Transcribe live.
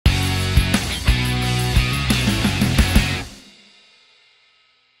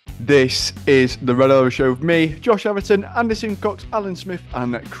This is the Red Arrow Show with me, Josh Everton, Anderson Cox, Alan Smith,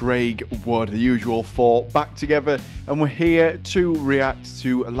 and Craig Wood. The usual four back together, and we're here to react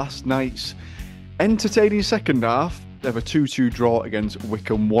to last night's entertaining second half. They have a 2-2 draw against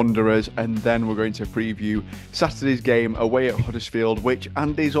Wycombe Wanderers, and then we're going to preview Saturday's game away at Huddersfield, which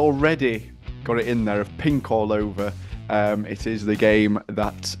Andy's already got it in there of pink all over. It is the game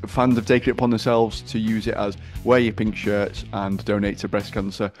that fans have taken it upon themselves to use it as wear your pink shirts and donate to breast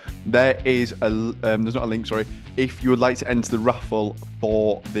cancer. There's not a link, sorry. If you would like to enter the raffle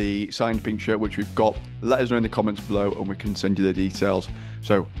for the signed pink shirt, which we've got, let us know in the comments below and we can send you the details.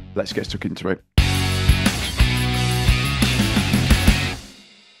 So let's get stuck into it.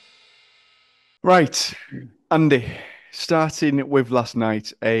 Right, Andy, starting with last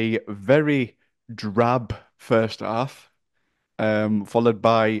night, a very drab first half, followed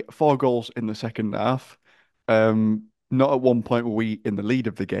by 4 goals in the second half. Not at one point were we in the lead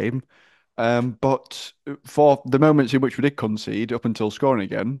of the game, but for the moments in which we did concede up until scoring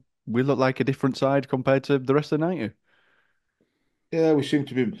again, we looked like a different side compared to the rest of the night. Yeah, we seem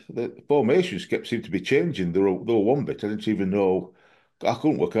to be the formations seem to be changing. There were one bit I didn't even know. I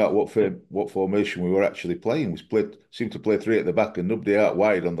couldn't work out what formation we were actually playing. Seemed to play three at the back and nobody out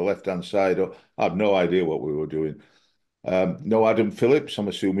wide on the left hand side. I had no idea what we were doing. No Adam Phillips. I'm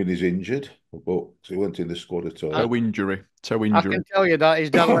assuming he's injured, but he went in the squad at I, all. Toe injury, toe I injury. can tell you that his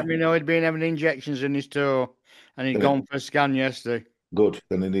dad let me know he'd been having injections in his toe and he'd Yeah, gone for a scan yesterday. good.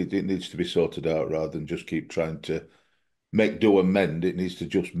 Then it needs to be sorted out rather than just keep trying to make do and mend. It needs to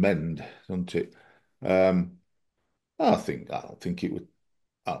just mend, doesn't it? Um, I don't think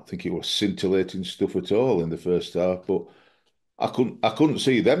it was scintillating stuff at all in the first half, but I couldn't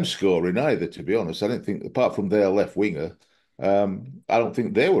see them scoring either, to be honest. I didn't think, apart from their left winger, I don't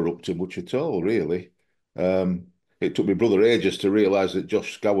think they were up to much at all, really. It took my brother ages to realise that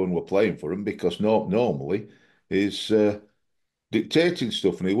Josh Scowen were playing for him because normally he's dictating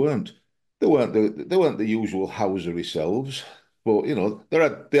stuff, and he weren't. They weren't the usual housery selves, but they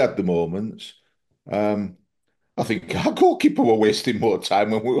had the moments. Um, I think our goalkeeper were wasting more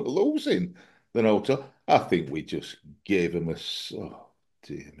time when we were losing than Otto. I think we just gave him oh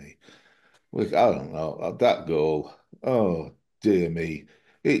dear me. I don't know that goal. Oh dear me,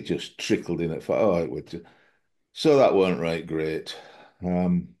 it just trickled in so that weren't right great.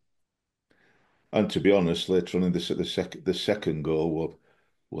 Um, and to be honest, later on in the second goal,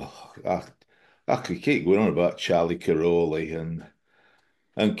 I could keep going on about Charlie Caroli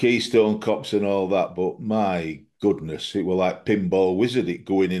and Keystone Cops and all that, but my goodness, it were like pinball wizard, it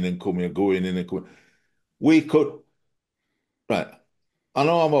going in and coming, going in and coming. We could, right, I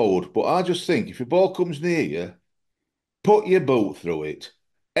know I'm old, but I just think if a ball comes near you, put your boot through it.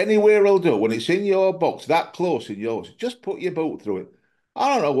 Anywhere will do. When it's in your box, that close in yours, just put your boot through it.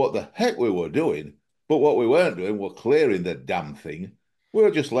 I don't know what the heck we were doing, but what we weren't doing was clearing the damn thing. We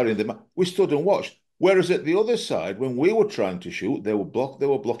were just letting them. We stood and watched. Whereas at the other side, when we were trying to shoot, they were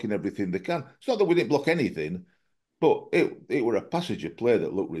blocking everything they can. It's not that we didn't block anything, but it were a passage of play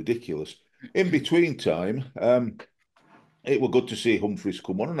that looked ridiculous. In between time, it were good to see Humphreys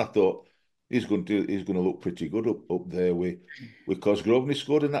come on, and I thought he's going to look pretty good up there with Cosgrove. And he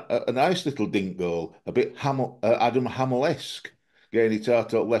scored a nice little dink goal, a bit Adam Hamill-esque, getting it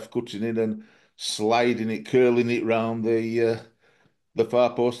out left, cutting in and sliding it, curling it round the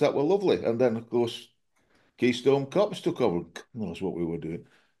far post. That were lovely. And then of course Keystone Cops took over. God knows what we were doing.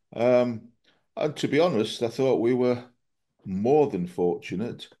 Um, and to be honest, I thought we were more than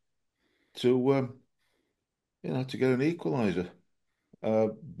fortunate to to get an equaliser.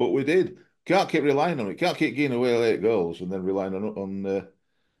 But we did. Can't keep relying on it. Can't keep giving away 8 goals and then relying on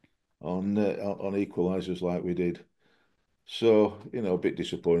equalisers like we did. So a bit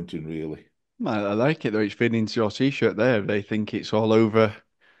disappointing, really. I like it though. It's fitting into your t-shirt there. They think it's all over.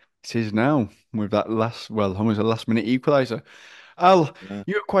 It is now with that almost a last minute equaliser. Al, Yeah.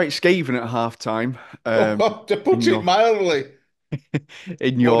 you were quite scathing at half time. Oh, to In put it your mildly. in What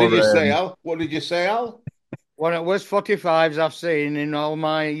did your you say, Al? What did you say, Al? One of the worst 45s I've seen in all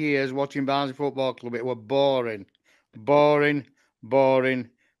my years watching Barnsley Football Club. It was boring. Boring, boring,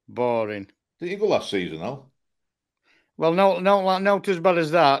 boring. Did you go last season, Al? Well, not as bad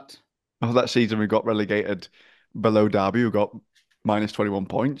as that. that season we got relegated below Derby, who got minus 21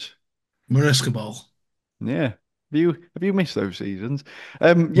 points. Mariska Ball. Yeah. Have you missed those seasons?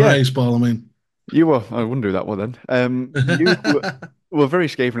 Yeah, Race Ball, I mean. you were. I wouldn't do that one then. Were very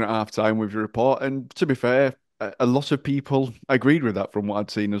scathing at half time with your report, and to be fair, a lot of people agreed with that from what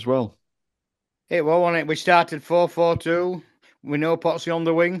I'd seen as well. It was, wasn't it? We started 4-4-2. We know Potsy on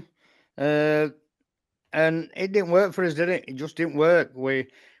the wing. And it didn't work for us, did it? It just didn't work. We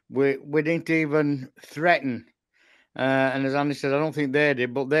We didn't even threaten. And as Andy said, I don't think they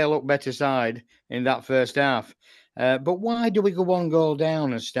did, but they looked better side in that first half. But why do we go one goal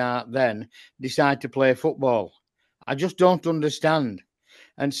down and decide to play football? I just don't understand.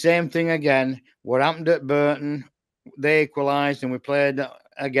 And same thing again. What happened at Burton? They equalised and we played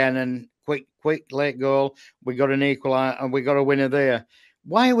again. And quick late goal. We got an equaliser and we got a winner there.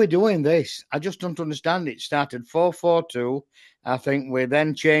 Why are we doing this? I just don't understand. It started 4-4-2. I think we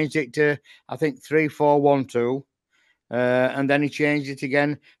then changed it to 3-4-1-2. And then he changed it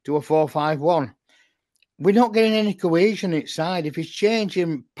again to a 4-5-1. We're not getting any cohesion inside. If he's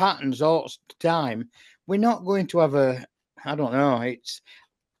changing patterns all the time, we're not going to have a. I don't know.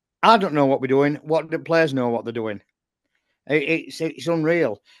 I don't know what we're doing. What the players know what they're doing. It's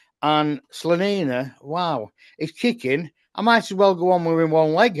unreal. And Slanina, wow, he's kicking. I might as well go on with him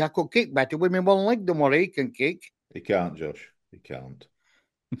one leg. I could kick better with me one leg than what he can kick. He can't, Josh. He can't.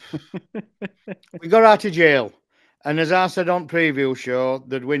 We got out of jail. And as I said on preview show,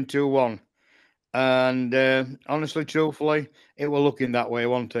 they'd win 2-1. And honestly, truthfully, it were looking that way,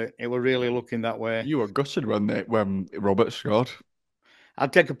 wasn't it? It were really looking that way. You were gutted when Robert scored.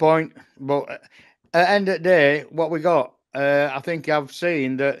 I'd take a point, but at the end of the day, what we got, I think I've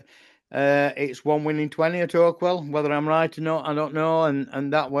seen that it's 1 win in 20 at Oakwell. Whether I'm right or not, I don't know.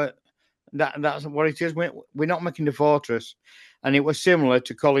 And that's what it is. We're not making the fortress. And it was similar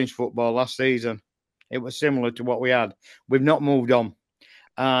to Collins football last season. It was similar to what we had. We've not moved on.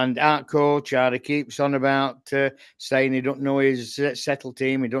 And our coach, he keeps on about saying he don't know his settled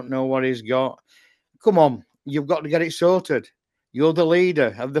team. He don't know what he's got. Come on, you've got to get it sorted. You're the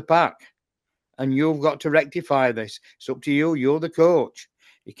leader of the pack. And you've got to rectify this. It's up to you. You're the coach.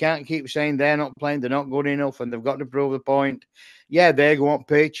 You can't keep saying they're not playing, they're not good enough, and they've got to prove the point. Yeah, they go on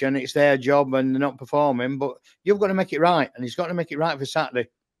pitch and it's their job and they're not performing, but you've got to make it right. And he's got to make it right for Saturday.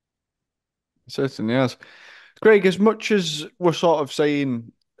 Certainly has. Craig, as much as we're sort of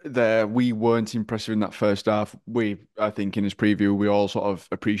saying there we weren't impressive in that first half, I think in his preview, we all sort of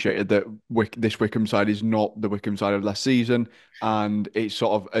appreciated that this Wycombe side is not the Wycombe side of last season, and it's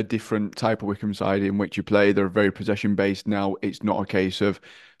sort of a different type of Wycombe side in which you play. They're very possession-based now. It's not a case of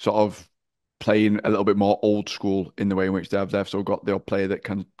sort of playing a little bit more old school in the way in which they've still got the odd player that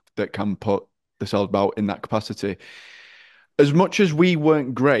can put themselves about in that capacity. As much as we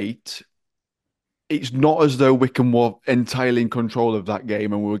weren't great, it's not as though Wycombe were entirely in control of that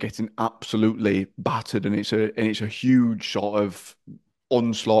game and we were getting absolutely battered, and it's a huge sort of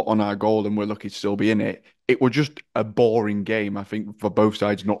onslaught on our goal and we're lucky to still be in it. It was just a boring game, I think, for both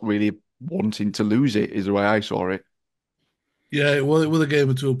sides not really wanting to lose it, is the way I saw it. Yeah, it was a game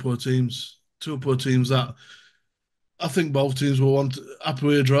of two poor teams. Two poor teams that I think both teams were happy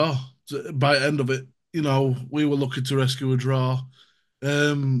with a draw. By the end of it, we were looking to rescue a draw.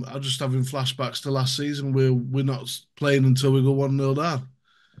 I'm just having flashbacks to last season. We're not playing until we go 1-0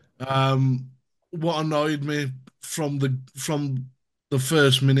 down. What annoyed me from the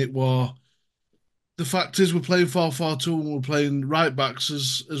first minute was the fact is we're playing 4-4-2 and we're playing right backs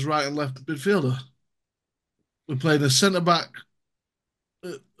as right and left midfielder. We're playing a centre back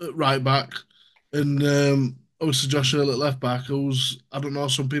at right back and obviously Josh Earl at left back. Who's, I don't know,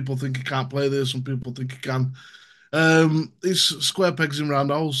 some people think he can't play there, some people think he can. It's square pegs in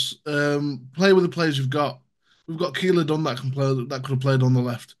round holes. Play with the players you've got. We've got Keeler Dunn that could have played on the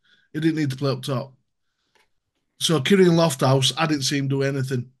left. He didn't need to play up top. So Kieran Lofthouse, I didn't see him do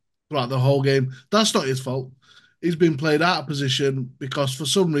anything throughout the whole game. That's not his fault. He's been played out of position because for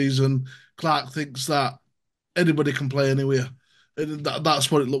some reason Clark thinks that anybody can play anywhere. And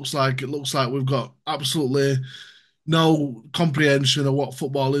that's what it looks like. It looks like we've got absolutely no comprehension of what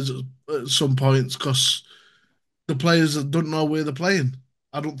football is at some points because the players that don't know where they're playing.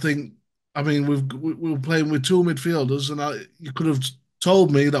 I don't think. I mean, we were playing with two midfielders, and you could have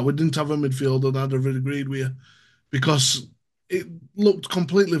told me that we didn't have a midfielder, and I'd have agreed with you because it looked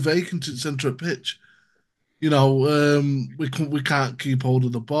completely vacant in centre of pitch. We can't keep hold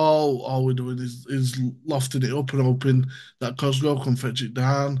of the ball. All we're doing is lofting it up and hoping that Cosgrove can fetch it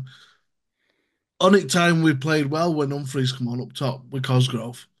down. On it time we played well when Humphreys come on up top with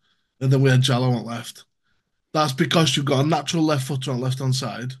Cosgrove, and then we had Jallow on left. That's because you've got a natural left footer on left hand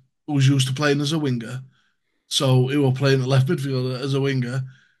side who's used to playing as a winger. So he was playing at left midfielder as a winger,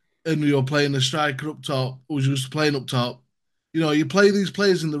 and you're playing a striker up top who's used to playing up top. You play these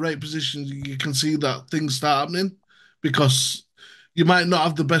players in the right positions, you can see that things start happening because you might not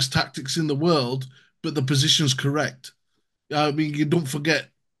have the best tactics in the world, but the position's correct. I mean, you don't forget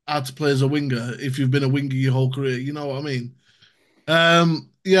how to play as a winger if you've been a winger your whole career. You know what I mean?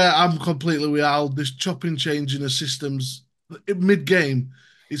 Yeah, I'm completely with Al. This chopping, changing of systems mid-game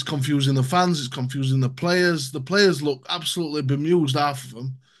It's confusing the fans. It's confusing the players. The players look absolutely bemused, half of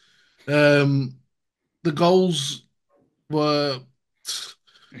them. The goals were,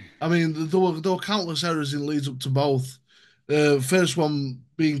 I mean, there were countless errors in leads up to both. First one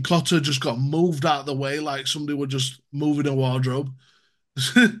being Cotter just got moved out of the way like somebody were just moving a wardrobe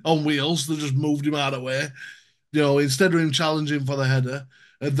on wheels. They just moved him out of the way. Instead of him challenging for the header.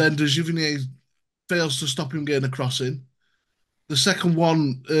 And then De Givinier fails to stop him getting a crossing. The second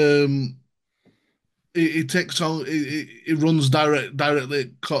one, he takes on, he runs directly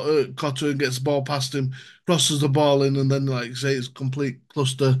at Cotter and gets the ball past him, crosses the ball in, and then, like you say, it's complete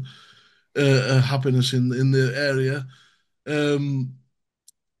cluster happiness in the area.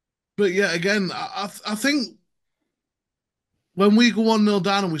 But yeah, again, I think when we go 1-0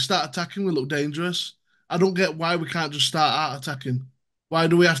 down and we start attacking, we look dangerous. I don't get why we can't just start out attacking. Why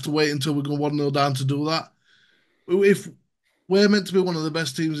do we have to wait until we go 1-0 down to do that? If we're meant to be one of the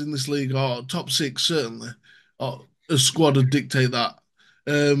best teams in this league, or top six certainly, or a squad would dictate that.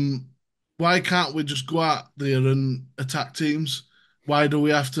 Why can't we just go out there and attack teams? Why do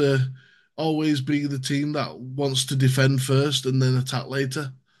we have to always be the team that wants to defend first and then attack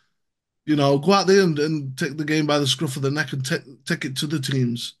later? Go out there and take the game by the scruff of the neck and take it to the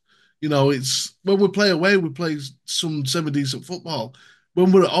teams. It's when we play away, we play some semi-decent football.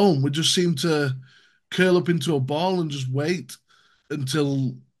 When we're at home, we just seem to curl up into a ball and just wait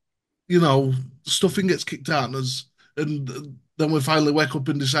until, stuffing gets kicked out of us. And then we finally wake up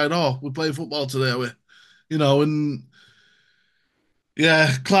and decide, oh, we're playing football today, are we? And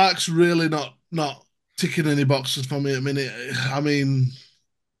yeah, Clark's really not ticking any boxes for me at the minute. I mean,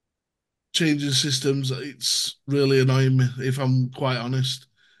 changing systems, it's really annoying me, if I'm quite honest.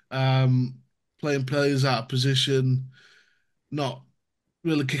 Playing players out of position, not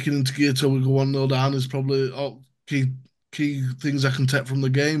really kicking into gear till we go 1-0 down is probably all key things I can take from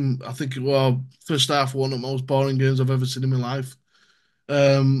the game. I think first half one of the most boring games I've ever seen in my life.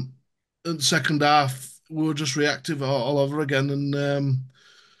 And second half we were just reactive all over again, and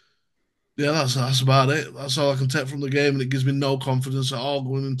yeah, that's about it. That's all I can take from the game, and it gives me no confidence at all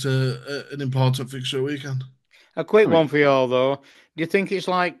going into an important fixture weekend. A quick one for you all, though. Do you think it's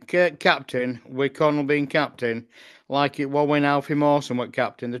like captain, with Connell being captain, like it was when Alfie Mawson was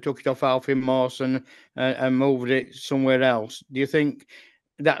captain? They took it off Alfie Mawson and moved it somewhere else. Do you think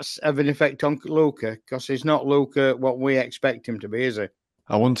that's having an effect on Luca? Because he's not Luca what we expect him to be, is he?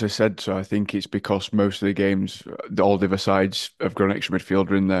 I wouldn't have said so. I think it's because most of the games, all the other sides have got an extra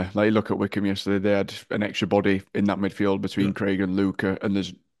midfielder in there. Like, you look at Wycombe yesterday, they had an extra body in that midfield between Craig and Luca, and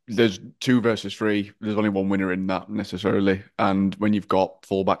there's 2 versus 3. There's only one winner in that necessarily. And when you've got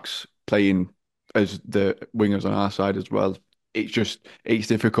fullbacks playing as the wingers on our side as well, it's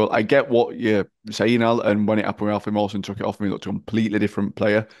difficult. I get what you're saying, Al, and when it happened with Alfie Mawson took it off me, looked a completely different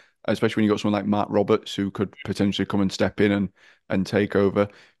player, especially when you got someone like Matt Roberts who could potentially come and step in and take over.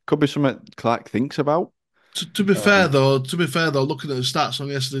 Could be something Clark thinks about. To be fair though, looking at the stats on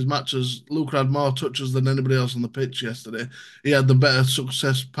yesterday's matches, Luca had more touches than anybody else on the pitch yesterday. He had the better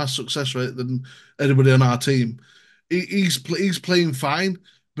pass success rate than anybody on our team. He's playing fine,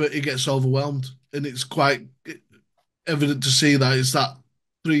 but he gets overwhelmed, and it's quite evident to see that it's that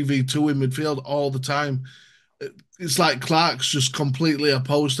 3v2 in midfield all the time. It's like Clark's just completely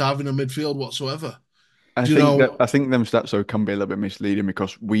opposed to having a midfield whatsoever. I think them stats though can be a little bit misleading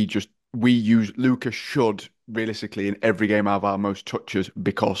because we use Lucas should realistically in every game have our most touches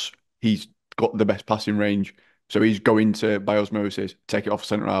because he's got the best passing range. So he's going to by osmosis take it off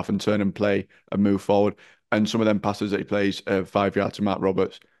centre half and turn and play and move forward. And some of them passes that he plays 5 yards to Matt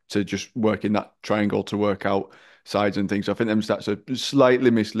Roberts to just work in that triangle to work out sides and things. So I think them stats are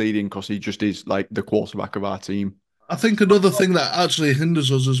slightly misleading because he just is like the quarterback of our team. I think another thing that actually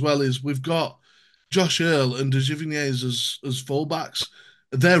hinders us as well is we've got Josh Earl and De Giviniers as fullbacks.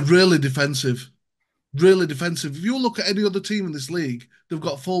 They're really defensive. Really defensive. If you look at any other team in this league, they've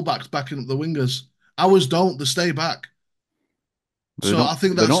got fullbacks backing up the wingers. Ours don't. They stay back. I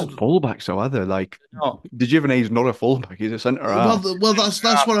think they're not fullbacks, though, are they? Like, De Givinier is not a fullback; he's a centre half. Well, that's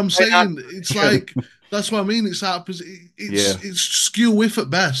what I'm saying. It's like that's what I mean. It's skew whiff at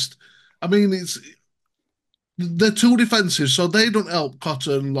best. I mean, they're too defensive, so they don't help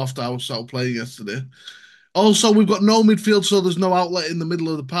Cotter and Lofthouse out playing yesterday. Also, we've got no midfield, so there's no outlet in the middle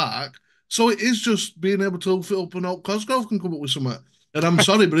of the park. So it is just being able to open up. Cosgrove can come up with something. And I'm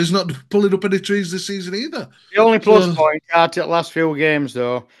sorry, but he's not pulling up any trees this season either. The only plus point out at the last few games,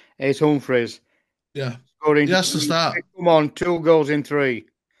 though, is Humphreys. Yeah. Scoring, he has to start. Come on, 2 goals in 3.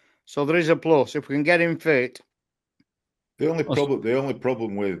 So there is a plus. If we can get him fit. The only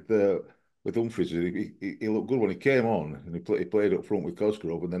problem with with Humphries. He looked good when he came on, and he played up front with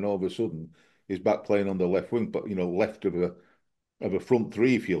Cosgrove, and then all of a sudden he's back playing on the left wing, but left of a front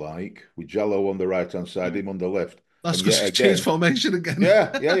three, if you like, with Jallow on the right hand side, him on the left, That's and because yet he changed again, formation again.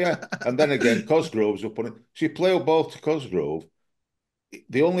 yeah, and then again Cosgrove's up on it. So you play a ball to Cosgrove.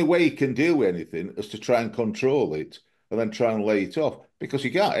 The only way he can deal with anything is to try and control it and then try and lay it off because he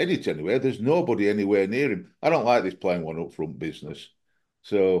can't head it anywhere. There's nobody anywhere near him. I don't like this playing one up front business.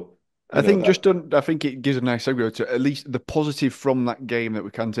 So, I think that I think it gives a nice segue to at least the positive from that game that we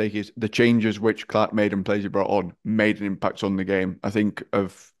can take is the changes which Clark made and players he brought on made an impact on the game. I can't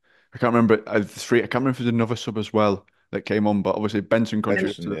remember three. I can't remember if there's another sub as well that came on, but obviously Benson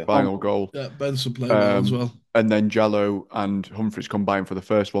contributed to the final goal. Yeah, Benson played well as well. And then Jallow and Humphries combined for the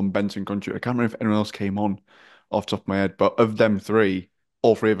first one. Benson contributed. I can't remember if anyone else came on off the top of my head, but of them three,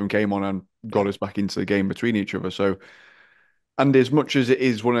 all three of them came on and got us back into the game between each other. So. And as much as it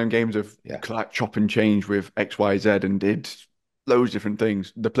is one of them games of Clark chop and change with X, Y, Z and did loads of different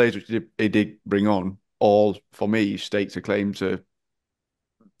things, the players which he did bring on, all for me, stakes a claim to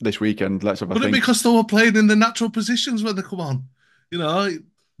this weekend. Let's have a think. But because they were playing in the natural positions when they come on,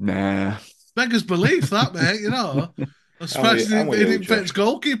 Nah. Beggars belief that, mate. I'm surprised he didn't fetch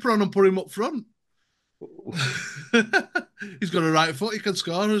goalkeeper on and put him up front. He's got a right foot. He can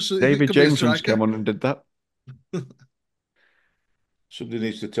score. So David Jameson's came on and did that. Somebody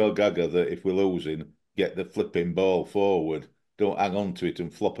needs to tell Gaga that if we're losing, get the flipping ball forward. Don't hang on to it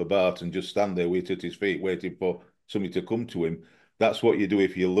and flop about and just stand there with it at his feet waiting for somebody to come to him. That's what you do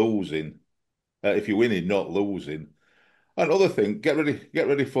if you're losing. If you're winning, not losing. Another thing, get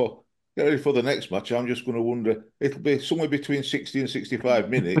ready for the next match. I'm just going to wonder, it'll be somewhere between 60 and 65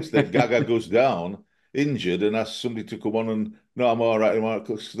 minutes that Gaga goes down injured and asks somebody to come on and no, I'm all right,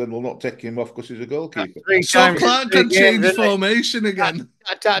 because then we'll not take him off because he's a goalkeeper. So Clark can change formation again.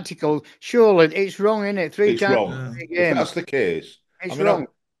 Tactical. Surely it's wrong, isn't it? It's wrong. If that's the case, it's wrong.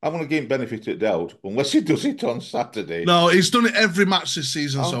 I'm going to give him benefit of doubt, unless he does it on Saturday. No, he's done it every match this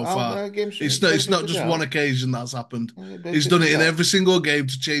season so far. It's not just one occasion that's happened. He's done it in every single game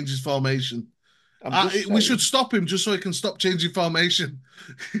to change his formation. We should stop him just so he can stop changing formation.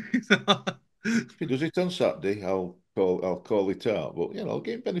 If he does it on Saturday, I'll call it out. But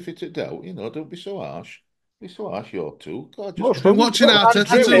give him benefit of doubt. Don't be so harsh. Be so harsh, you two. God, just been watching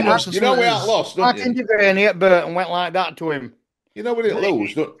Arteta. You know we aren't lost, don't you? Martin De Graney at Burton went like that to him. You know we didn't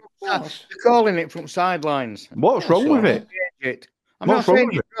lose. They're calling it from sidelines. What's wrong with it? I'm not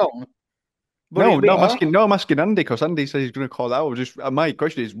saying it's wrong. I'm asking Andy because Andy says he's going to call out. My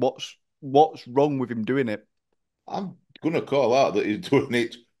question is, what's wrong with him doing it? I'm going to call out that he's doing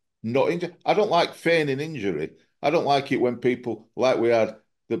it not injured. I don't like feigning injury. I don't like it when people, like we had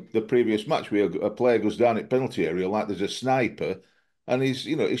the previous match, where a player goes down at penalty area like there's a sniper, and he's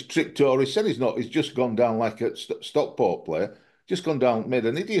tripped or he's just gone down like a Stockport player, just gone down, made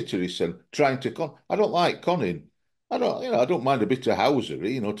an idiot of his son, trying to con. I don't like conning. I don't mind a bit of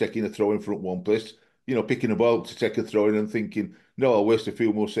housery, taking a throw in front one place, picking a ball up to take a throw in and thinking, no, I'll waste a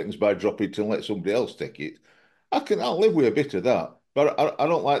few more seconds by dropping it and let somebody else take it. I'll live with a bit of that. But I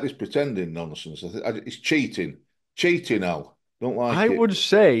don't like this pretending nonsense. It's cheating. Cheating, Al. Don't like it. I would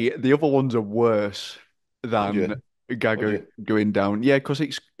say the other ones are worse than Gaga going down. Yeah, because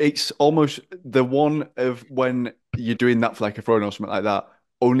it's almost the one of when you're doing that for like a throw or something like that,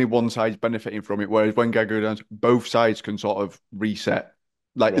 only one side's benefiting from it. Whereas when Gaga goes down, both sides can sort of reset.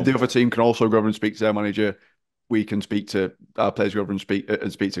 Like the other team can also go over and speak to their manager. We can speak to our players, go over and speak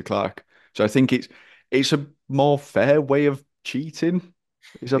to Clark. So I think it's a more fair way of cheating.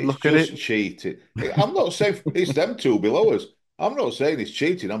 Look at it. Cheating. I'm not saying it's them two below us. I'm not saying it's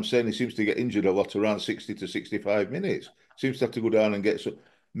cheating. I'm saying he seems to get injured a lot around 60 to 65 minutes. Seems to have to go down and get some.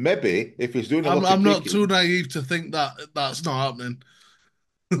 Maybe if he's doing I'm not too naive to think that that's not happening.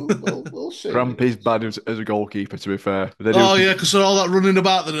 We'll see. Crampy's bad as a goalkeeper, to be fair. Because of all that running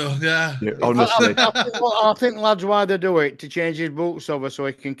about there. Yeah, honestly. I think lads, why they do it to change his boots over so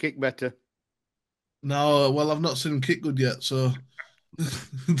he can kick better. No, well, I've not seen him kick good yet, so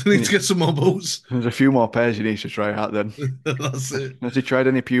they need to get some more boots. There's a few more pairs he needs to try out then. That's it. Has he tried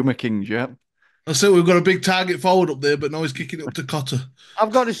any Puma Kings yet? That's it. We've got a big target forward up there, but now he's kicking it up to Cotter.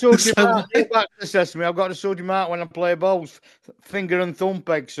 I've got to sort him out. Back to Sesame. I've got to sort him out when I play balls, finger and thumb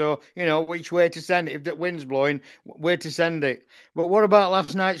peg. So which way to send it. If the wind's blowing, where to send it. But what about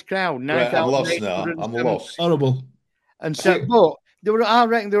last night's crowd? Right, I'm lost now. I'm lost. Horrible. And so, but I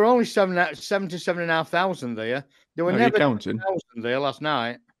reckon there were only 7,500 there. There were never 1,000 there last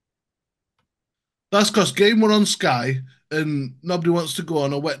night. That's because game one on Sky, and nobody wants to go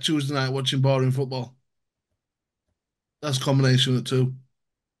on a wet Tuesday night watching boring football. That's a combination of the two.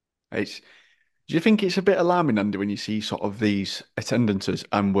 It's. Do you think it's a bit alarming, Andy, when you see sort of these attendances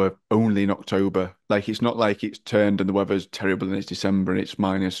and we're only in October? Like it's not like it's turned and the weather's terrible and it's December and it's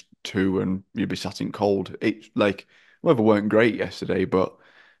 -2 and you'll be sat in cold. It's like weather weren't great yesterday, but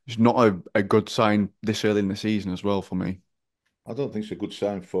it's not a good sign this early in the season as well for me. I don't think it's a good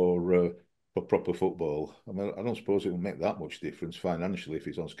sign for proper football. I mean, I don't suppose it will make that much difference financially if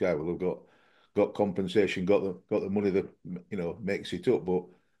it's on Sky. Well, they've got compensation, got the money that makes it up. But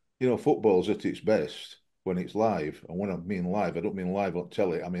football's at its best when it's live, and when I mean live, I don't mean live on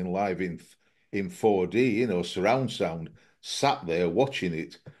telly. I mean live in 4D. Surround sound, sat there watching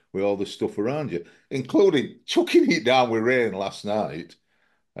it with all the stuff around you, including chucking it down with rain last night.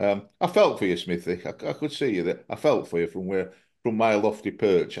 I felt for you, Smithy. I could see you there. I felt for you from my lofty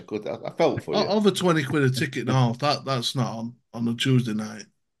perch. I felt for you. Over 20 quid a ticket and all, that's not on a Tuesday night.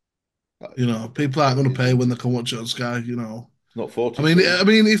 People aren't going to pay when they can watch it on Sky, It's not 40 I mean,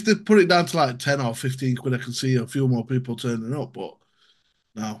 quid. if they put it down to like 10 or 15 quid, I can see a few more people turning up, but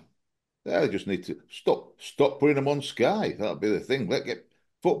no. They just need to stop putting them on Sky. That'll be the thing. Let get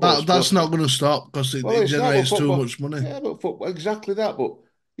football That's supposed not to. going to stop because Well, it it's not about generates too football. much money. Yeah, but football exactly that. But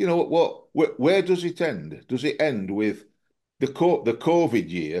you know what? Where does it end? Does it end with the COVID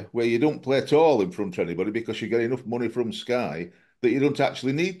year where you don't play at all in front of anybody because you get enough money from Sky that you don't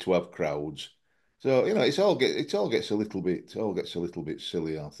actually need to have crowds? So it all gets a little bit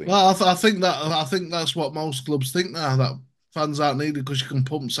silly. I think. Well, I think that's what most clubs think now, that fans aren't needed because you can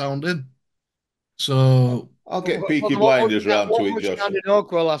pump sound in. So I'll Well, get Peaky what was Blinders round to what it, was Josh. sound in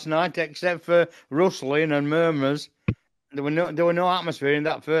Oakwell last night except for rustling and murmurs? There were no atmosphere in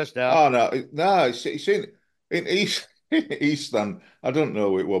that first half. Oh no, no, it's in East East Stand. I don't know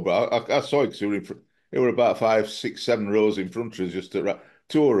who it was, but I saw it because it were about 5, 6, 7 rows in front of us, just at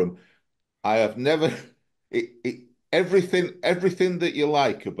two of them. I have never everything that you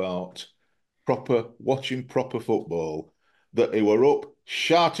like about proper watching proper football, that he were up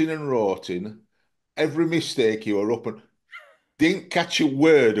shouting and rorting. Every mistake he were up and didn't catch a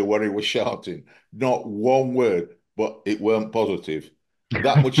word of what he was shouting, not one word, but it weren't positive.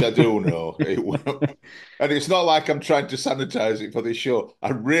 That much I do know. It weren't, and it's not like I'm trying to sanitize it for this show.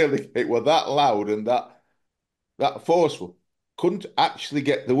 It was that loud and that forceful. Couldn't actually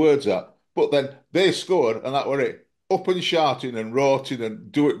get the words out. But then they scored, and that were it. Up and shouting and rorting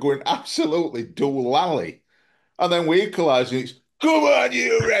and going absolutely doolally. And then we equalise and it's, come on,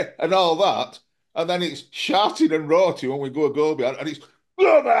 you Red, and all that. And then it's shouting and rorting when we go a goal behind, and it's,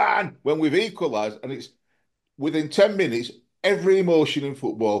 come on, when we've equalised. And it's within 10 minutes, every emotion in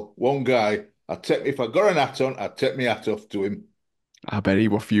football, one guy, if I got an hat on, I'd take my hat off to him. I bet he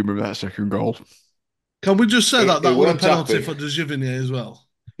was fuming with that second goal. can we just say that He that was a weren't penalty happy. for De Givigny as well?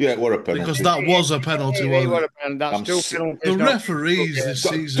 Yeah, what a Because penalty. that was a penalty, wasn't it? That's I'm two sick. penalties. The Not referees this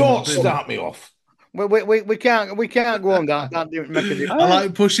season have Don't been. start me off. we can't go on that. That didn't make a difference. I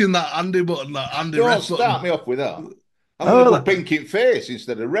like pushing that Andy button, that Andy Don't ref start button. me off with that. I'm going to Oh, go pink in face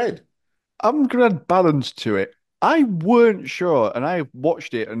instead of red. I'm gonna add balance to it. I weren't sure, and I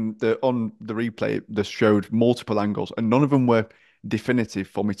watched it, and on the replay, this showed multiple angles, and none of them were definitive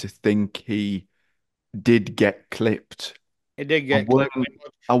for me to think he did get clipped. It did I get clipped. weren't,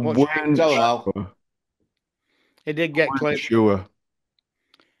 I Watch weren't Tell them Al. sure. It did get I weren't clipped. sure.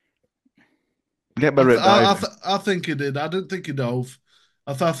 Get better at diving. I think he did. I didn't think he dove.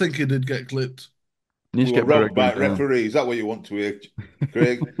 I think he did get clipped. You need We to were get better at robbed going by down. referees. Is that what you want to hear,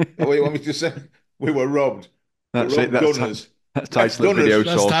 Craig? Is that what you want me to say? We were robbed. The That's it. robbed Gunners. That's Ref title of video Gunners.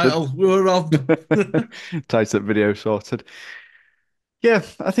 Best sorted. title. We were robbed. Title of video sorted. Yeah,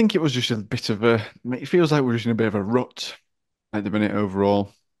 I think it was just a bit of a. It feels like we're just in a bit of a rut at the minute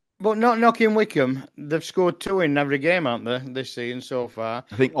overall. But not knocking Wycombe. They've scored two in every game, haven't they, this season so far?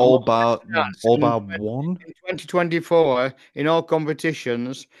 I think And all what bar stats all in bar one. 2024, in all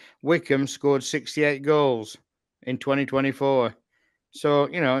competitions, Wycombe scored 68 goals in 2024. So,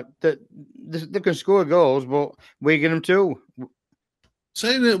 they can score goals, but we get them too.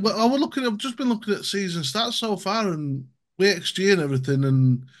 Saying it, well, I've just been looking at season stats so far and XG and everything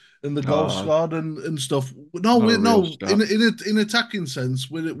and the goals Oh, scored and stuff. No, not a real in stat. in attacking sense,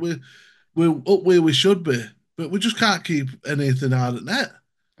 we're up where we should be, but we just can't keep anything out at net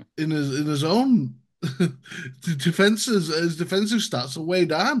in his own defenses. His defensive stats are way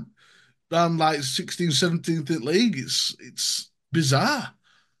down like 16th, 17th in league. It's bizarre.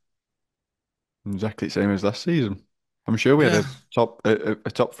 Exactly the same as last season. I'm sure we had Yeah. a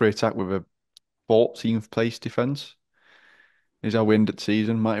top three attack with a 14th place defense. Is our win at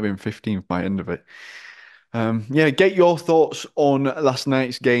season? Might have been 15th by end of it. Yeah, get your thoughts on last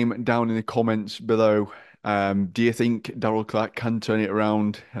night's game down in the comments below. Do you think Darrell Clark can turn it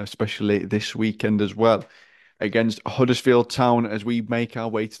around, especially this weekend as well, against Huddersfield Town as we make our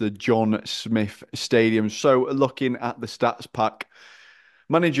way to the John Smith Stadium? So, looking at the stats pack,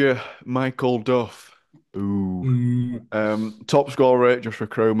 manager Michael Duff. Ooh. Top scorer Joshua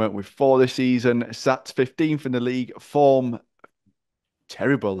Cromer with 4 this season, sat 15th in the league. Form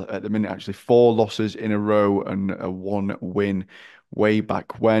terrible at the minute, actually. 4 losses in a row and a 1 win way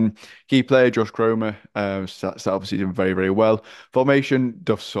back when. Key player Josh Cromer, that's obviously done very, very well. Formation,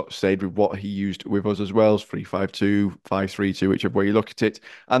 Duff sort of stayed with what he used with us as well, 3-5-2, 5-3-2, whichever way you look at it.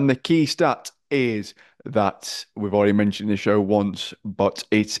 And the key stat is that we've already mentioned the show once, but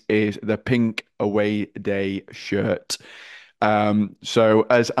it is the pink away day shirt. So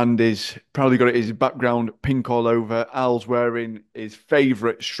as Andy's probably got it, his background pink all over, Al's wearing his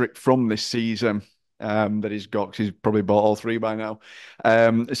favourite strip from this season that he's got, 'cause he's probably bought all 3 by now.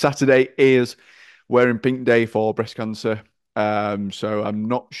 Saturday is Wearing Pink Day for breast cancer. So I'm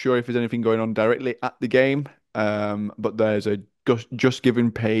not sure if there's anything going on directly at the game, but there's a Just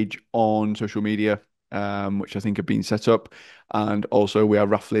Giving page on social media, which I think have been set up. And also we are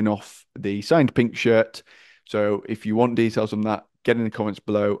raffling off the signed pink shirt. So if you want details on that, get in the comments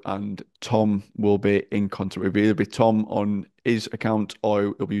below and Tom will be in contact with you. It'll be Tom on his account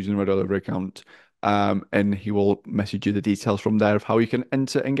or he'll be using the Red Oliver account. And he will message you the details from there of how you can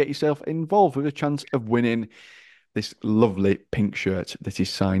enter and get yourself involved with a chance of winning this lovely pink shirt that is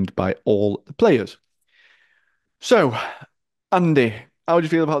signed by all the players. So, Andy, how do you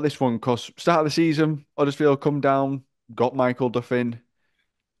feel about this one? Because start of the season, Huddersfield come down, got Michael Duff in.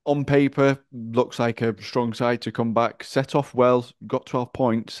 On paper, looks like a strong side to come back. Set off well, got 12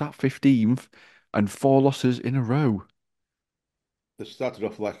 points, sat 15th, and 4 losses in a row. They started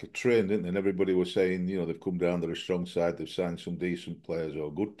off like a train, didn't they? And everybody was saying, they've come down, they're a strong side, they've signed some decent players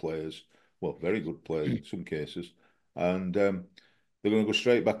or good players, well, very good players in some cases. And they're going to go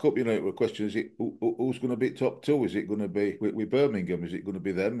straight back up. The question is, who's going to be top 2? Is it going to be with Birmingham? Is it going to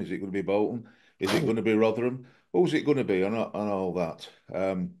be them? Is it going to be Bolton? Is it going to be Rotherham? Who's it going to be on all that?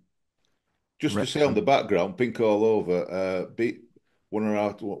 Just to say on the background, pink all over. Beat one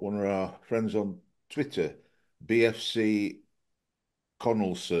of our friends on Twitter, BFC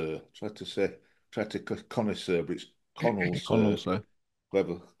Connell Sir. Tried to connoisseur, but it's Connell Sir.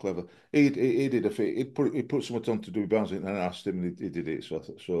 Clever. He did he put something on to do with Barnsley, and I asked him, and he did it.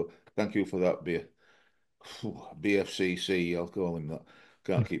 So thank you for that, BFCC. I'll call him that.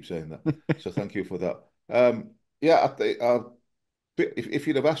 Can't keep saying that. So thank you for that. Yeah, I think if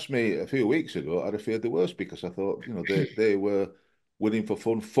you'd have asked me a few weeks ago, I'd have feared the worst because I thought, they were winning for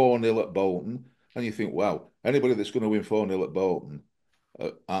fun 4-0 at Bolton, and you think, wow, anybody that's going to win 4-0 at Bolton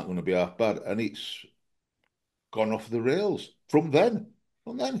aren't going to be half bad, and it's gone off the rails from then.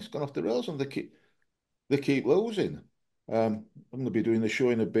 It's gone off the rails, and they keep losing. I'm going to be doing the show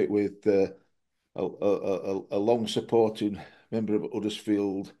in a bit with a long supporting member of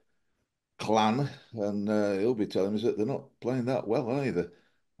Huddersfield clan, and he'll be telling us that they're not playing that well either.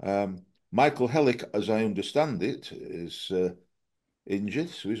 Michael Hellick, as I understand it, is injured,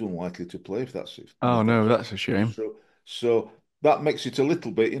 so he's unlikely to play. If that's it. Oh no, that's a shame. So that makes it a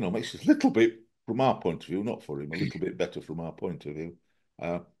little bit, from our point of view, not for him, a little bit better from our point of view.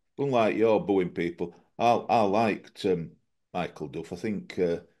 Unlike your booing people, I liked Michael Duff. I think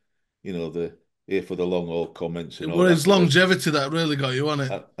the here for the long haul comments and all. It's longevity that really got you on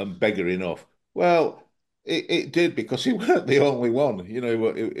it, and beggaring off. Well, it did because he weren't the only one.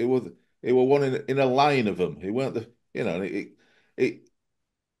 It was one in a line of them. He weren't it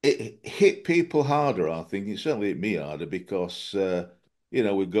hit people harder. I think it certainly hit me harder because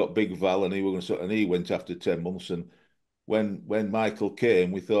we got Big Val and he went after 10 months. And when Michael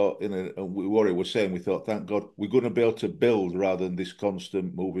came, we thought, and Warren was saying, we thought, thank God, we're going to be able to build rather than this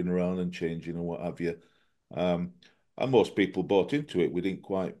constant moving around and changing and what have you. And most people bought into it. We didn't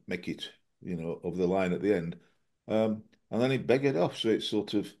quite make it, over the line at the end. And then it beggared off. So it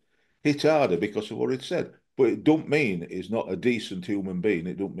sort of hit harder because of what it said. But it don't mean he's not a decent human being.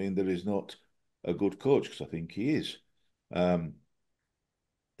 It don't mean that he's not a good coach, because I think he is.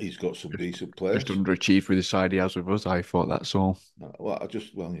 He's got some decent players. Just underachieved with the side he has with us, I thought, that's all. Well,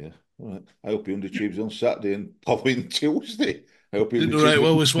 yeah. All right. I hope he underachieves on Saturday and following Tuesday. I hope he didn't do right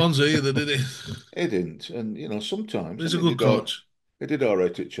well with Swansea either, did he? He didn't. And, sometimes... He's a good coach. He did all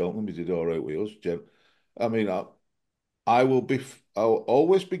right at Cheltenham. He did all right with us, Jim. I mean, I'll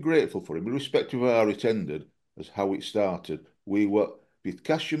always be grateful for him, irrespective of how it ended, as how it started. If you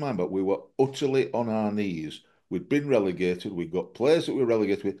cast your mind back, we were utterly on our knees. We'd been relegated. We'd got players that we were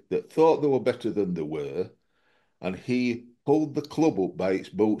relegated with that thought they were better than they were. And he pulled the club up by its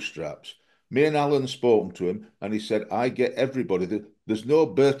bootstraps. Me and Alan spoke to him, and he said, "I get everybody. There's no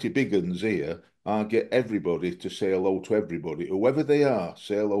Bertie Biggins here. I get everybody to say hello to everybody, whoever they are.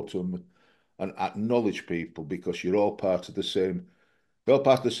 Say hello to them and acknowledge people because you're all part of the same. You're all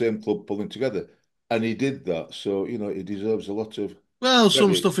part of the same club pulling together." And he did that, so he deserves a lot of Well, some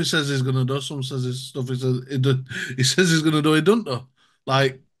credit. stuff he says he's gonna do, some says his stuff he says he's gonna do, he don't do.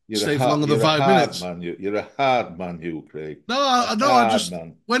 Like stay for longer than You're a 5 minutes. hard man. You're a hard man, you, Craig. No, A I know. I hard just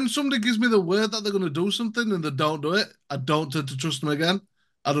man. when somebody gives me the word that they're going to do something and they don't do it, I don't tend to trust them again.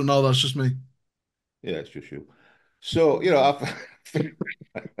 I don't know. That's just me. Yeah, it's just you. So,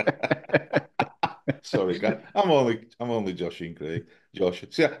 sorry, I'm only joshing Craig. Josh.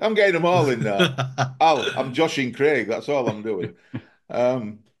 See, I'm getting them all in now. Al, I'm joshing Craig. That's all I'm doing.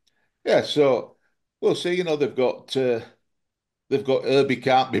 Um, yeah, so we'll see. They've got Herbie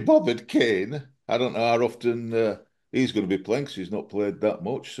can't be bothered. Kane. I don't know how often he's going to be playing because he's not played that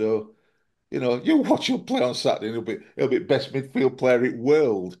much. So you watch him play on Saturday. And he'll be best midfield player in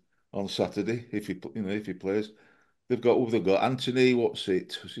world on Saturday if he plays. They've got Anthony. What's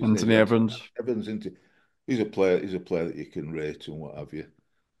it? What's his name? Anthony Evans. Evans. Into he's a player. He's a player that you can rate and what have you.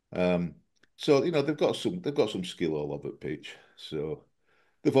 Um, so they've got some skill all over the pitch. So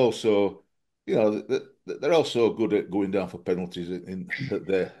they've also, they're also good at going down for penalties at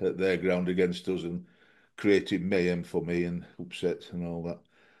their ground against us and creating mayhem for me and upsets and all that.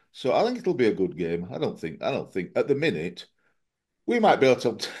 So I think it'll be a good game. I don't think at the minute we might be able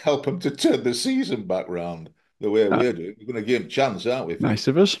to help them to turn the season back round the way Ah, we're doing. We're going to give them a chance, aren't we? nice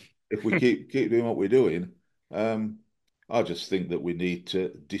of us. If we keep doing what we're doing, um, I just think that we need to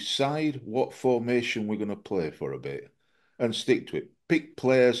decide what formation we're going to play for a bit and stick to it. Pick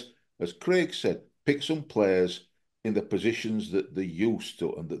players, as Craig said, pick some players in the positions that they're used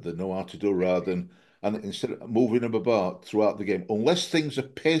to and that they know how to do rather than and instead of moving them about throughout the game, unless things are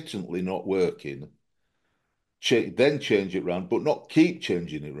patently not working, then change it round, but not keep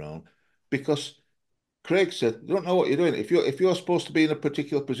changing it round because Craig said, "You don't know what you're doing. If you're supposed to be in a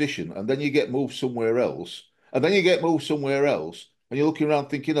particular position and then you get moved somewhere else, and then you get moved somewhere else, and you're looking around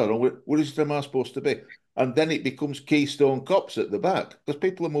thinking, oh, no, where is it am I supposed to be?" And then it becomes Keystone Cops at the back because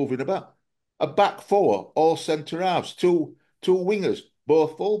people are moving about. A back four, all centre halves, two wingers,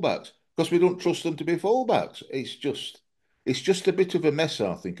 both fullbacks, because we don't trust them to be fullbacks. It's just a bit of a mess,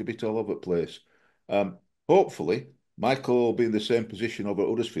 I think, a bit all over the place. Um, Hopefully, Michael will be in the same position over at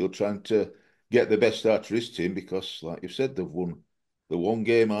Huddersfield, trying to get the best out of his team because, like you've said, they've won the one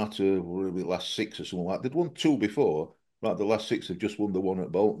game out of the last six or something like that. They'd won two before, right? The last six have just won the one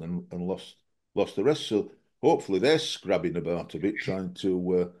at Bolton and lost the rest. So hopefully they're scrabbing about a bit, trying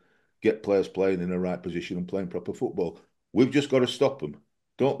to get players playing in the right position and playing proper football. We've just got to stop them.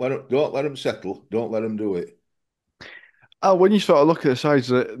 Don't let them settle. Don't let them do it. Oh, when you sort of look at the sides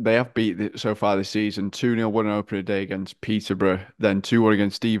that they have beat so far this season, 2-0 one opening day against Peterborough, then 2-1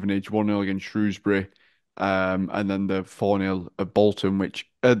 against Stevenage, 1-0 against Shrewsbury, and then the 4-0 at Bolton, which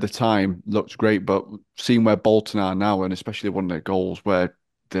at the time looked great, but seeing where Bolton are now, and especially one of their goals where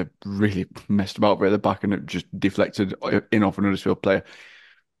they really messed about right at the back and it just deflected in off an Huddersfield player.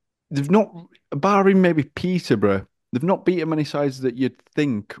 They've not, barring maybe Peterborough, they've not beaten many sides that you'd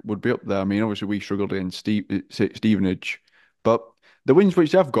think would be up there. I mean, obviously we struggled against Stevenage, but the wins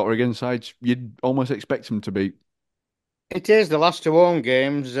which they've got are against sides you'd almost expect them to beat. It is the last two home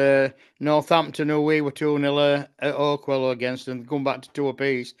games. Northampton, who we were 2-0 at Oakwell against, and come back to two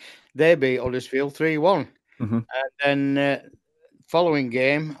apiece. They beat Huddersfield 3-1. Mhm. And then following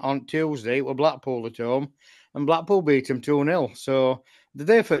game on Tuesday were Blackpool at home, and Blackpool beat them 2-0. So they're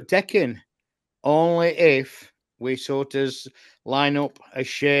there for taking only if we sort of line up a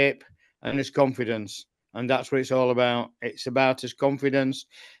shape and as confidence. And that's what it's all about. It's about his confidence.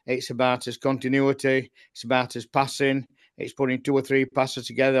 It's about his continuity. It's about his passing. It's putting two or three passes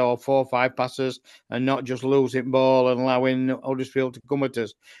together or 4 or 5 passes and not just losing ball and allowing Huddersfield to come at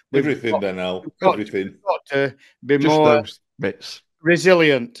us. We've Everything got, then, Al. we've got, Everything. we've got to be Just more those bits.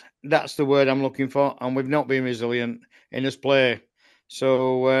 resilient. That's the word I'm looking for. And we've not been resilient in this play.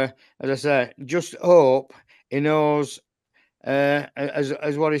 So, as I say, just hope he knows,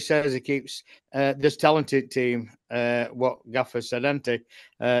 as what he says, he keeps this talented team, what Gaffer said, hasn't he?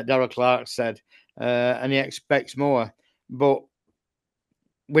 Darrell Clark said, and he expects more. But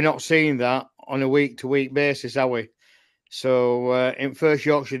we're not seeing that on a week-to-week basis, are we? So, in First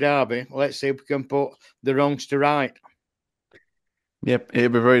Yorkshire Derby, let's see if we can put the wrongs to right. Yep,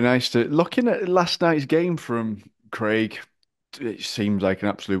 it'd be very nice to looking at last night's game from Craig. It seems like an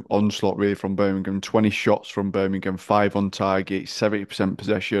absolute onslaught, really, from Birmingham. 20 shots from Birmingham, 5 on target, 70%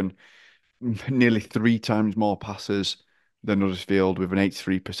 possession, nearly 3 times more passes. than Huddersfield with an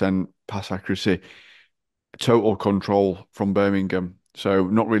 83% pass accuracy, total control from Birmingham. So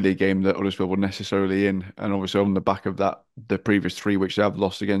not really a game that Huddersfield were necessarily in. And obviously on the back of that, the previous three which they have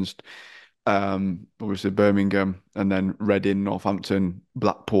lost against obviously Birmingham and then Reading, Northampton,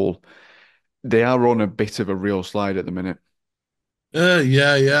 Blackpool, they are on a bit of a real slide at the minute.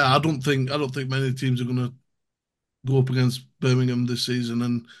 Yeah. I don't think many teams are going to go up against Birmingham this season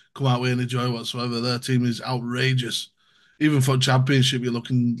and come out with any joy whatsoever. Their team is outrageous. Even for Championship, you're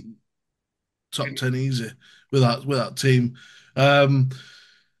looking top 10 easy with that team. Um,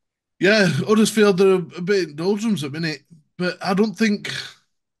 yeah, Huddersfield are a bit in doldrums at the minute, but I think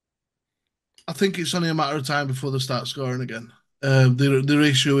it's only a matter of time before they start scoring again. Their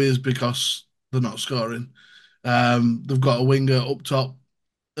issue is because they're not scoring. They've got a winger up top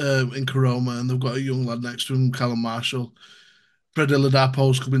in Karoma, and they've got a young lad next to him, Callum Marshall. Freddie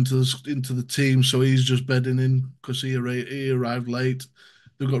Ladapo's come into the team, so he's just bedding in because he arrived late.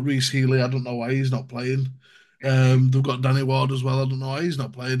 They've got Reece Healy. I don't know why he's not playing. They've got Danny Ward as well. I don't know why he's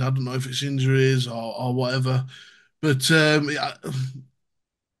not playing. I don't know if it's injuries or whatever. But yeah,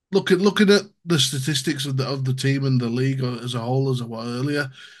 looking at the statistics of the team and the league as a whole, as I was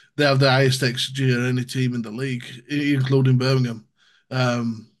earlier, they have the highest XG of any team in the league, including Birmingham.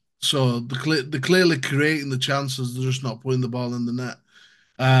 So they're clearly creating the chances. They're just not putting the ball in the net.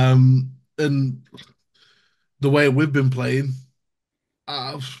 And the way we've been playing,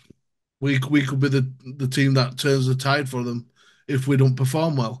 uh, we could be the team that turns the tide for them if we don't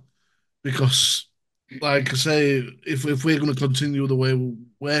perform well. Because, like I say, if we're going to continue the way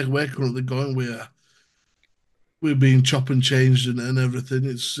we're currently going, we're being chop and changed and everything.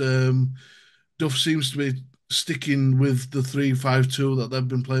 It's Duff seems to be sticking with the 3-5-2 that they've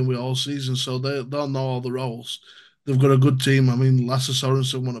been playing with all season, so they'll know all the roles. They've got a good team. I mean, Lasse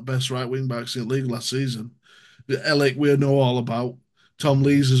Sorensen, one of the best right wing backs in the league last season. Ellick, we know all about. Tom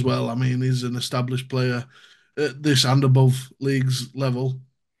Lees as well. I mean, he's an established player at this and above leagues level.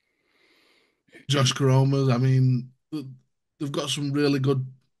 Josh Karomas. I mean, they've got some really good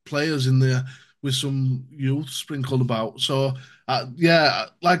players in there with some youth sprinkled about. So, yeah,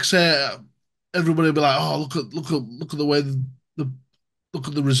 like I say, everybody will be like, "Oh, look at the way the look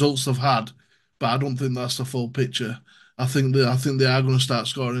at the results they've had," but I don't think that's the full picture. I think they are going to start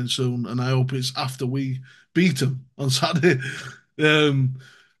scoring soon, and I hope it's after we beat them on Saturday. Um,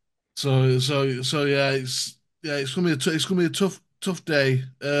 so it's gonna be it's gonna be a tough day.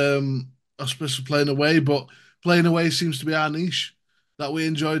 Especially playing away, but playing away seems to be our niche that we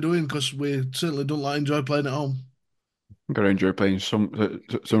enjoy doing because we certainly don't like enjoy playing at home. Got to enjoy playing somewhere,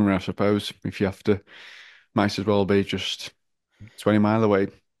 I suppose. If you have to, might as well be just 20 mile away.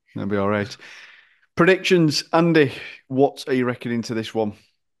 That'll be all right. Predictions, Andy. What are you reckoning to this one?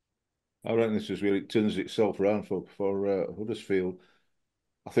 I reckon this is where it turns itself around for Huddersfield.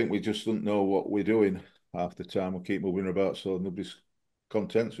 I think we just don't know what we're doing half the time. We keep moving about, so nobody's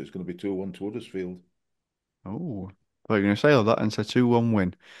content. So it's going to be 2-1 to Huddersfield. Oh, I thought you were going to say all that and say 2-1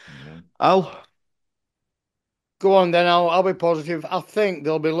 win. Yeah. Al? Go on then. I'll be positive. I think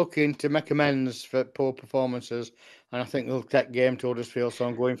they'll be looking to make amends for poor performances, and I think they'll take game to Huddersfield. So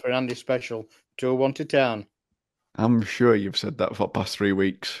I'm going for an Andy special 2-1 to Town. I'm sure you've said that for the past 3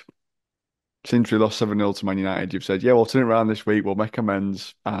 weeks. Since we lost 7-0 to Man United, you've said, yeah, we'll turn it around this week, we'll make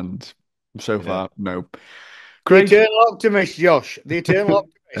amends. And so far, no. The Craig? eternal optimist, Josh. The eternal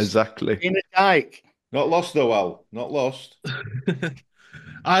optimist. Exactly. In the dike. Not lost though, Al. Not lost.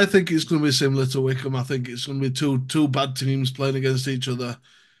 I think it's going to be similar to Wycombe. I think it's going to be two bad teams playing against each other,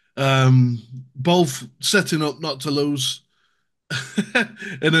 both setting up not to lose,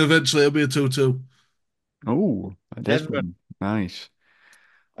 and eventually it'll be a 2-2. Oh, that is Desmond. nice.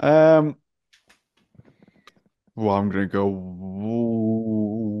 Well, I'm going to go.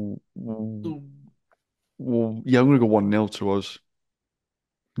 Yeah, I'm going to go 1-0 to us.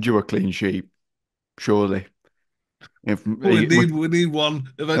 Due a clean sheet, surely. If We need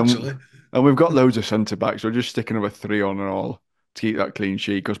one eventually. and we've got loads of centre backs, so we're just sticking another 3 on and all to keep that clean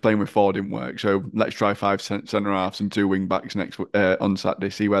sheet because playing with 4 didn't work. So let's try 5 centre halves and 2 wing backs next on Saturday.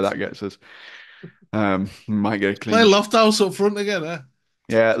 See where that gets us. Might get a clean. Play Lofthouse up front again, eh?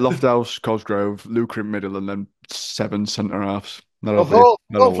 Yeah, Lofthouse, Cosgrove, Luca in middle, and then 7 centre halves. Hopefully,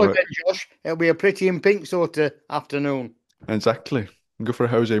 then, Josh, it'll be a pretty in pink sort of afternoon. Exactly. Go for a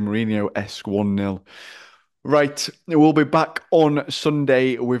Jose Mourinho-esque 1-0. Right, we'll be back on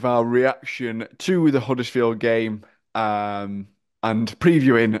Sunday with our reaction to the Huddersfield game and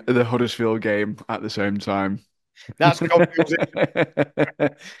previewing the Huddersfield game at the same time. That's confusing.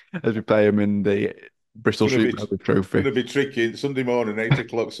 As we play them in the Bristol Street Rugby Trophy. Going to be tricky. Sunday morning, 8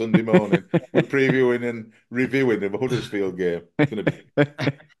 o'clock Sunday morning. We're previewing and reviewing the Huddersfield game. It's going to be...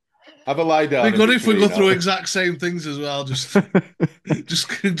 Have a lie down. Be good if we go through exact same things as well. Just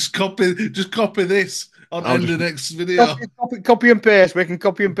copy this on end of next video. Copy and paste. We can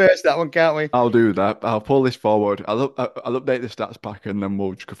copy and paste that one, can't we? I'll do that. I'll pull this forward. I'll update the stats pack and then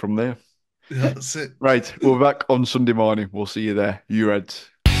we'll just go from there. Yeah, that's it. Right, we're back on Sunday morning. We'll see you there. You Reds.